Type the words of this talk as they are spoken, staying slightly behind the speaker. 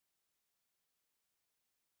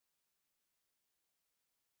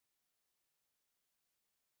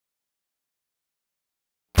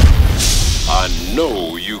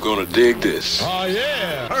know you gonna dig this. Oh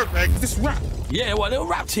yeah, perfect. This rap. Yeah, what, little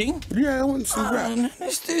rap team? Yeah, I want some rap.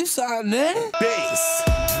 Let's do something then. Bass.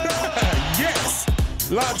 Yes.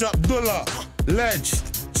 Large Abdullah. Ledge.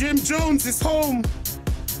 Jim Jones is home.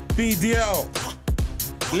 BDL.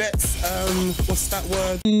 Let's, what's that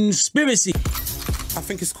word? Conspiracy. I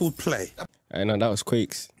think it's called play. I know, that was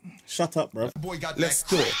Quakes. Shut up, bro. Let's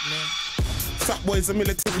do it. Fat boy's a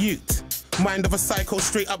militant youth. Mind of a psycho,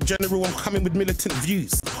 straight up general. I'm coming with militant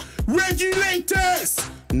views. Regulators!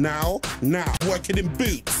 Now, working in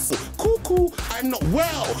boots. Cool, I'm not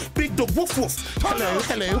well. Big dog, woof woof. Hello,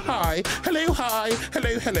 hi. Hello, hi.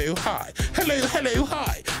 Hello, hi. Hello,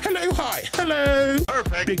 hi. Hello.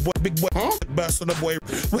 Perfect. Big boy, huh? Burst on the boy.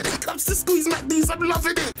 When it comes to squeeze MacD's, I'm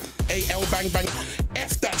loving it. AL bang.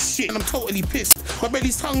 F that shit, and I'm totally pissed. My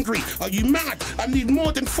belly's hungry. Are you mad? I need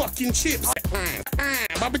more than fucking chips.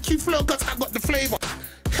 Barbecue flow, cause I got the flavor.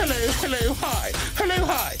 Hello, hi. Hello,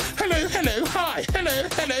 hi.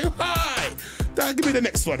 Give me the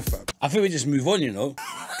next one, fam. I think we just move on, you know.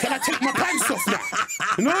 Can I take my pants off now?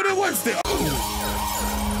 You know the words there?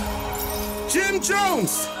 Jim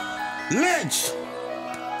Jones. Ledge.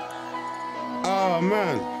 Oh,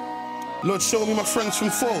 man. Lord, show me my friends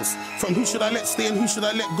from foes. From who should I let stay and who should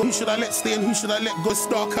I let go? Who should I let stay and who should I let go? It's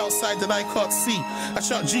dark outside that I can't see. I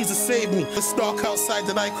shout, Jesus save me. It's dark outside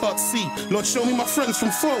that I can't see. Lord, show me my friends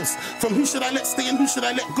from foes. From who should I let stay and who should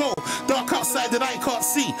I let go? Dark outside that I can't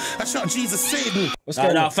see. I shout, Jesus save me. What's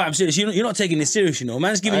going on? Fam, serious. You're not taking this serious, you know.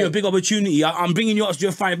 Man's giving you a big opportunity. I'm bringing you up to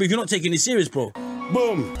your final, but you're not taking this serious, bro.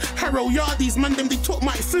 Boom. Harrow Yardies, man, them they took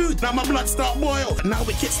my food. Now my blood start boil. Now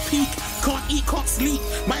it gets peak. Can't eat, can't sleep.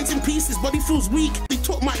 Mind's in pieces, body feels weak. They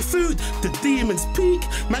took my food. The demons peak.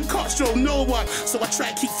 Man can't show no one. So I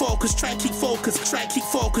try keep focus.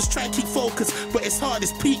 But it's hard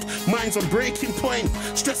as peak. Mind's on breaking point.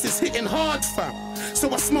 Stress is hitting hard, fam. So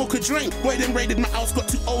I smoke a drink. Boy, then raided my house, got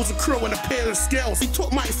 2 O's, a crow, and a pair of scales. They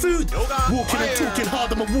took my food. Walking and talking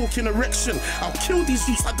hard, I'm a walking erection. I'll kill these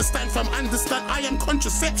youths, understand, fam, understand. I am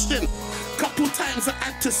contraception. Couple times I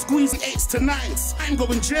had to squeeze 8s to 9s. I'm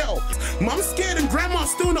going jail. Mum's scared and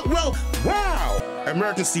grandma's still not well. Wow.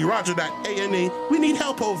 Emergency, roger that. A&E, we need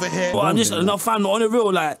help over here. Well, I'm just, no, fam, on the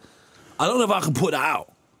real, like, I don't know if I can put that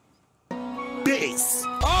out. Bass.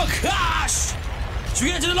 Oh, gosh! Should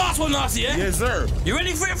we get to the last one, Narstie, yeah? Yes, sir. You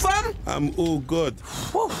ready for it, fam? I'm all good.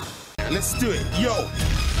 Let's do it. Yo,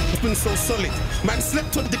 it's been so solid. Man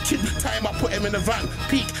slept on the kid. Time I put him in the van.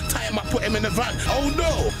 Peak. Time I put him in the van. Oh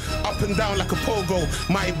no. Up and down like a pogo.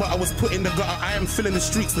 My butt I was put in the gutter. I am filling the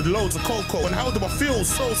streets with loads of cocoa. And how do I feel?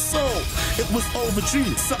 So. It was overdue.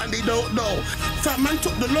 Something they don't know. Fat man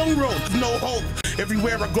took the long road. No hope.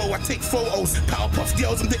 Everywhere I go, I take photos. Powerpuff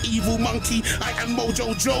Girls, I'm the evil monkey. I am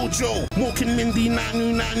Mojo Jojo. Walking Mindy,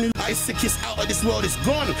 Nanu. I sickest out of this world. It's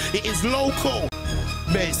gone. It is local.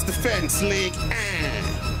 Base defense league.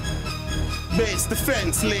 Base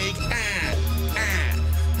defense league.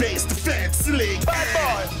 Base defense league. Bad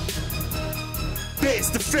boy. Base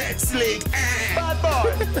defense league. Bad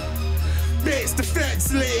boy. Base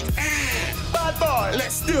defense league. Bad boy.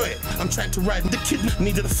 Let's do it. I'm trying to ride. The kid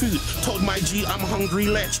needed the food. Told my G I'm hungry.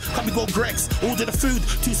 Ledge. Come we go Greg's. Order the food.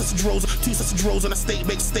 2 sausage rolls and a steak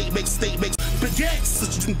bakes. Baguettes,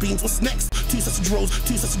 sausage and beans. What's next? 2 sausage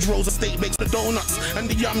rolls, a steak bakes, the donuts and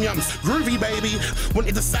the yum-yums. Groovy, baby.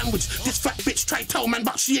 Wanted a sandwich. This fat bitch tried tell man,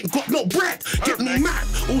 but she ain't got no bread. Get me mad.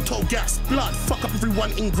 Auto gas, blood. Fuck up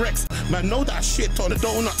everyone in Greg's. Man, know that I shit on the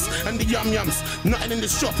donuts and the yum-yums. Nothing in the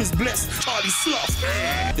shop is blessed. Charlie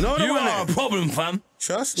sloth. You know what I You mean? are a problem, fam.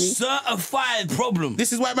 Trust me. Certified problem.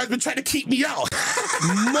 This is why man's been trying to keep me out.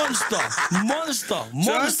 Monster.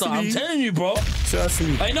 I'm telling you, bro. Trust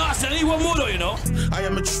me. Hey, Narstie, I need one more though, you know. I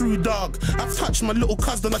am a true dog. I've touched my little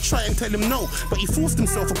cousin, I try and tell him no, but he forced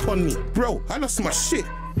himself upon me. Bro, I lost my shit.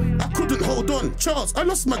 I couldn't hold on. Charles, I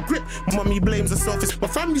lost my grip. Mummy blames herself. My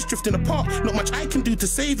family's drifting apart. Not much I can do to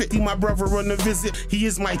save it. My brother on a visit. He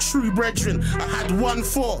is my true brethren. I had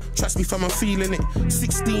 1-4. Trust me, fam, I'm feeling it.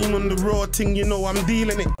 16 on the raw thing, you know I'm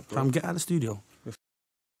dealing it. Fam, get out of the studio.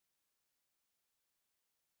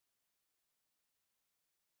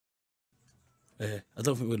 Yeah, I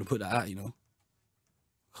don't think we're gonna put that out, you know.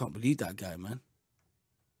 Can't believe that guy, man.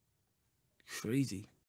 Crazy.